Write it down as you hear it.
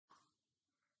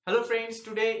Hello friends,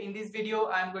 today in this video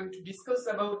I am going to discuss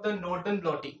about the northern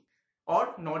blotting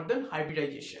or northern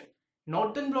hybridization.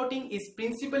 Northern blotting is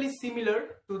principally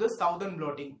similar to the southern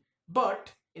blotting,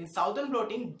 but in southern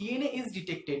blotting DNA is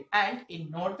detected and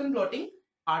in northern blotting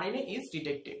RNA is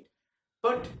detected.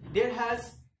 But there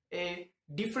has a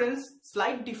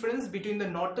slight difference between the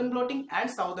northern blotting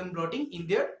and southern blotting in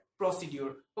their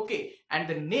procedure. Okay, and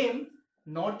the name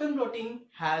northern blotting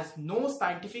has no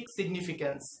scientific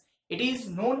significance. It is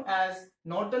known as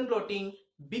northern blotting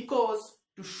because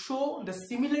to show the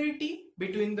similarity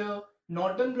between the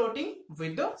northern blotting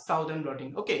with the southern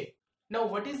blotting. Okay, now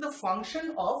what is the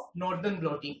function of northern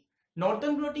blotting?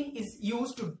 Northern blotting is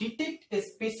used to detect a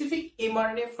specific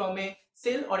mRNA from a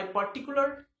cell or a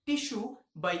particular tissue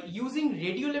by using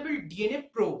radio-labeled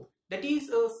DNA probe. That is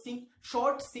a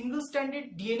short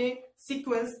single-stranded DNA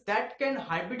sequence that can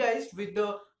hybridize with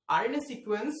the RNA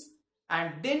sequence,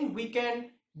 and then we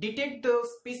can detect the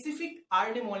specific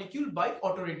RNA molecule by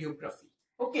autoradiography.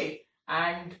 Okay,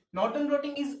 and northern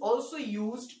blotting is also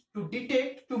used to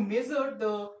measure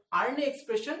the RNA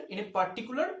expression in a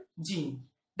particular gene.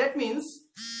 That means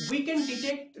we can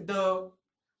detect the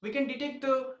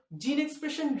gene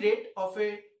expression rate of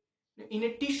in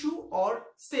a tissue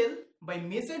or cell by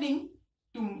measuring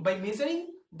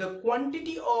the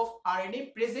quantity of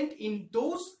RNA present in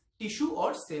those tissue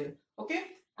or cell. Okay,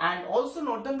 and also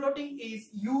northern blotting is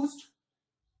used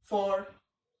for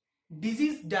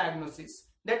disease diagnosis.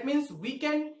 That means we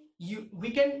can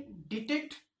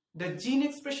detect the gene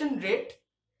expression rate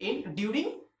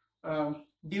during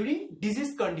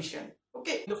disease condition.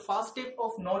 Okay, the first step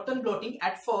of northern blotting,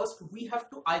 at first we have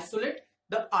to isolate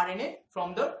the RNA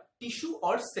from the tissue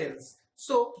or cells.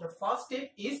 So the first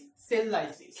step is cell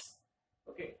lysis.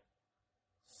 Okay,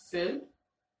 cell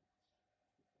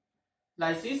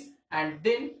lysis, and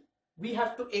then we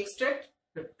have to extract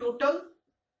the total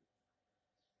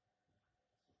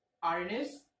RNAs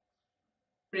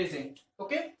present.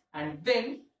 Okay, and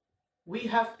then we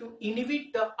have to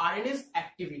inhibit the RNAs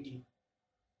activity.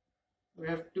 We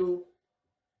have to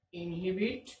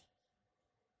inhibit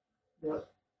the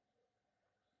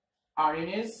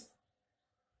RNAs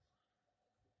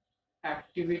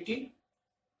activity,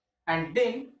 and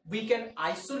then we can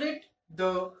isolate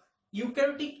the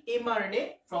eukaryotic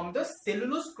mRNA from the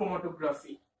cellulose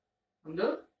chromatography. From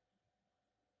the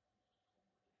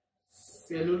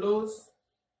cellulose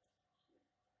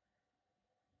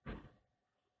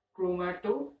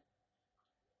chromatography.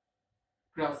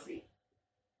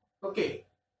 Okay,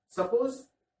 suppose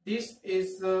this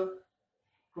is the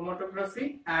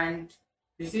chromatography and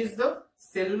this is the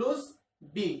cellulose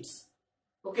beads.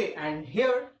 Okay, and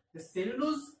here the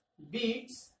cellulose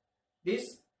beads,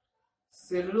 this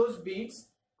cellulose beads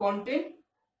contain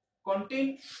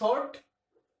short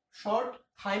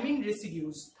thymine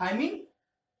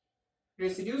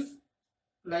residues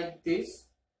like this.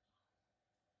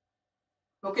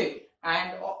 Okay,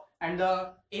 and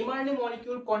the mRNA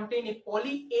molecule contain a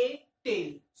poly A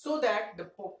tail, so that the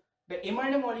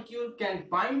mRNA molecule can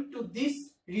bind to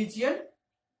this region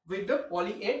with the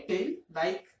poly A tail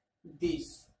like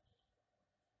this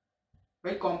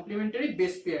by complementary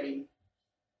base pairing.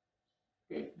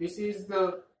 Okay, this is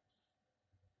the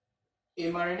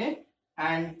mRNA,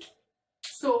 and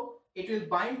so it will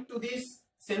bind to these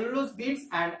cellulose beads,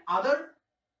 and other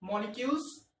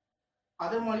molecules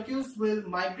will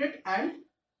migrate and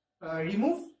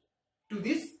remove through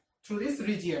this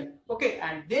region. Okay,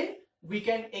 and then we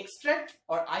can extract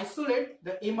or isolate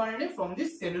the mRNA from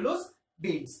these cellulose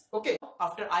beads. Okay,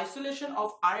 after isolation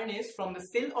of RNAs from the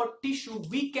cell or tissue,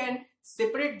 we can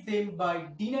separate them by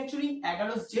denaturing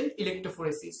agarose gel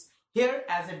electrophoresis. Here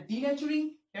is a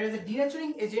denaturing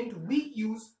agent, we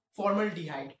use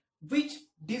formaldehyde, which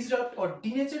disrupt or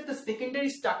denature the secondary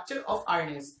structure of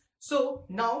RNAs. So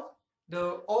now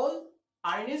all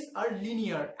RNAs are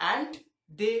linear and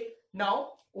they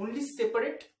now only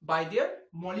separate by their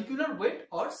molecular weight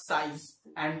or size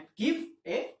and give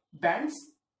bands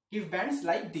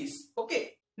like this.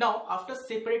 Okay, now after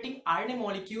separating RNA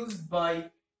molecules by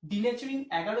denaturing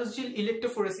agarose gel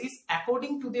electrophoresis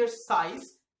according to their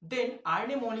size, then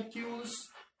RNA molecules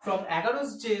from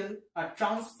agarose gel are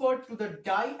transferred to the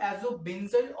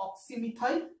diazobenzyl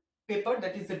oxymethyl paper,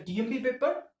 that is the DMB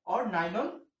paper or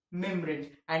nylon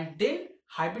membrane, and then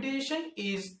hybridization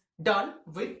is done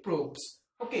with probes.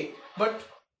 Okay, but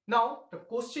now the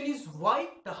question is why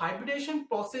the hybridization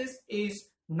process is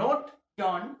not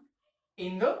done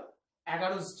in the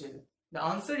agarose gel. The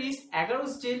answer is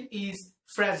agarose gel is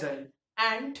fragile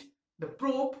and the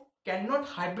probe cannot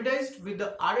hybridize with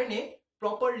the RNA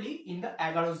properly in the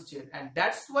agarose gel, and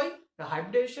that's why the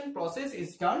hybridization process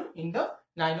is done in the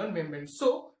nylon membrane.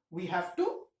 So we have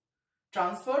to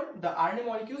transfer the RNA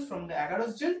molecules from the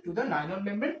agarose gel to the nylon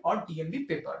membrane or DMB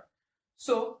paper.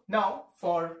 So now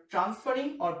for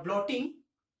transferring or blotting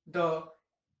the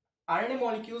RNA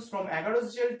molecules from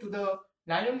agarose gel to the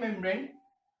nylon membrane,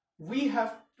 we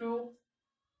have to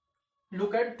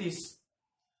look at this.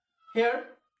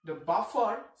 Here the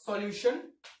buffer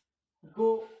solution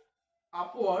go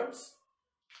upwards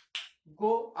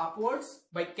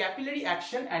by capillary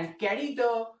action and carry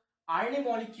the RNA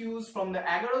molecules from the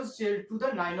agarose gel to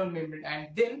the nylon membrane,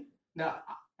 and then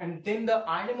the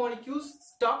RNA molecules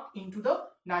stuck into the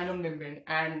nylon membrane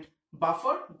and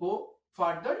buffer go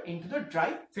further into the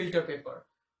dry filter paper.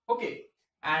 Okay,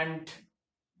 and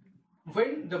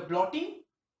when the blotting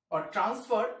or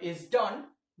transfer is done,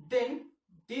 then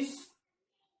this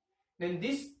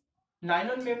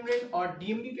nylon membrane or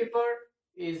DMB paper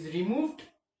is removed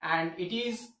and it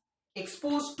is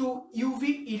exposed to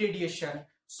UV irradiation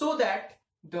so that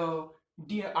the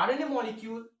RNA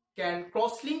molecule can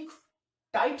cross-link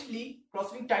tightly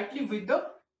with the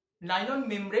nylon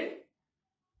membrane,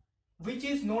 which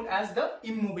is known as the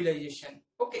immobilization.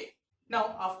 Okay,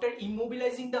 now after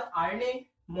immobilizing the RNA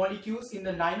molecules in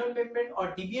the nylon membrane or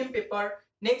DBM paper,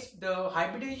 next the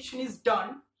hybridization is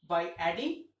done by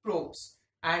adding probes,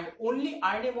 and only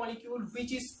RNA molecule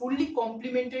which is fully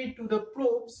complementary to the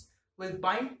probes will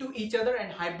bind to each other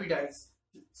and hybridize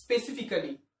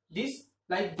specifically, this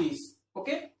like this.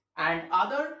 Okay, and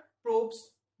other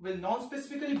probes will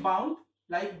non-specifically bound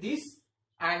like this,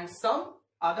 and some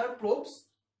other probes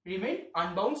remain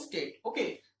unbound state.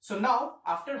 Okay, so now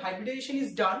after hybridization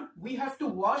is done, we have to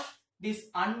wash these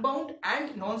unbound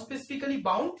and non-specifically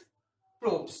bound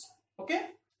probes. Okay,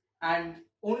 and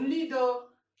only the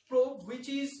probe which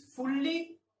is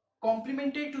fully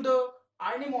complementary to the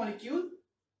RNA molecule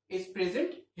is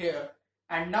present here.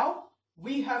 And now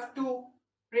we have to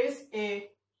press a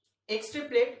X-ray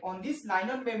plate on this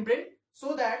nylon membrane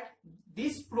so that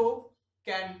this probe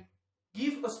can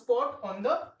give a spot on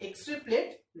the X-ray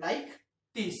plate like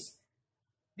this.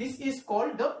 This is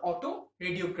called the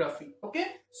autoradiography. Okay,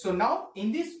 so now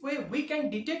in this way we can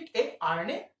detect a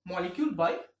RNA molecule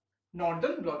by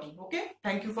Northern blotting. Okay,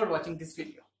 thank you for watching this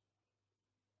video.